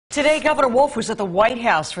Today, Governor Wolf was at the White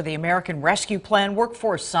House for the American Rescue Plan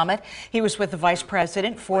Workforce Summit. He was with the Vice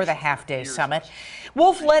President for the half-day summit.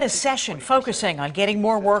 Wolf led a session focusing on getting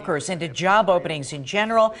more workers into job openings in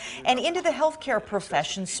general and into the healthcare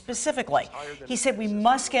profession specifically. He said we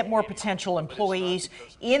must get more potential employees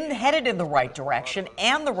headed in the right direction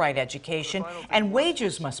and the right education, and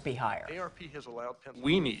wages must be higher.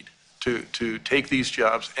 We need to take these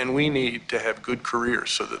jobs, and we need to have good careers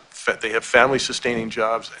so that they have family-sustaining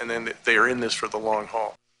jobs, and then they are in this for the long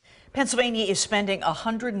haul. Pennsylvania is spending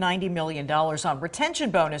 $190 million on retention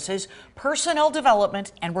bonuses, personnel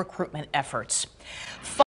development, and recruitment efforts.